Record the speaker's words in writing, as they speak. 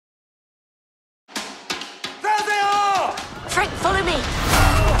Frank, follow me.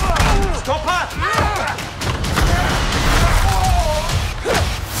 Stop her!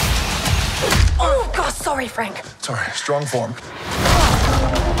 Oh, God, sorry, Frank. Sorry, strong form.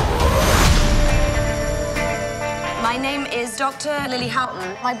 My name is Dr. Lily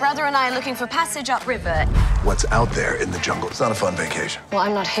Houghton. My brother and I are looking for passage upriver. What's out there in the jungle? It's not a fun vacation. Well,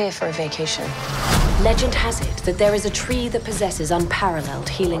 I'm not here for a vacation. Legend has it that there is a tree that possesses unparalleled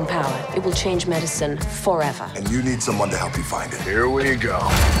healing power. It will change medicine forever. And you need someone to help you find it. Here we go.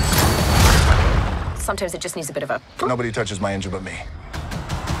 Sometimes it just needs a bit of a... Nobody touches my engine but me.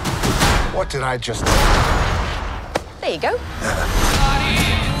 What did I just do? There you go.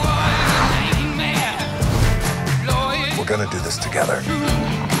 We're gonna do this together.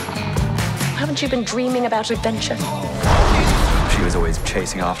 Haven't you been dreaming about adventure? She was always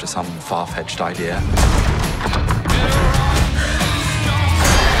chasing after some far-fetched idea.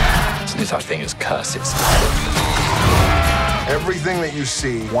 There's no such thing as curses. Everything that you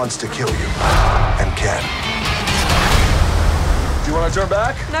see wants to kill you, and can. Do you want to turn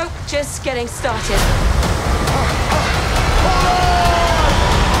back? Nope, just getting started.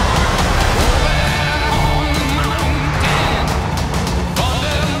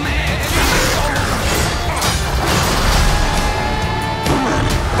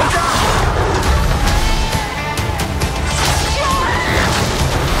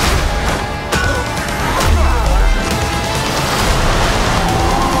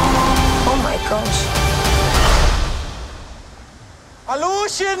 Oh my gosh.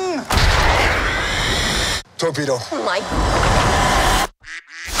 Aleutian! Torpedo. Oh my...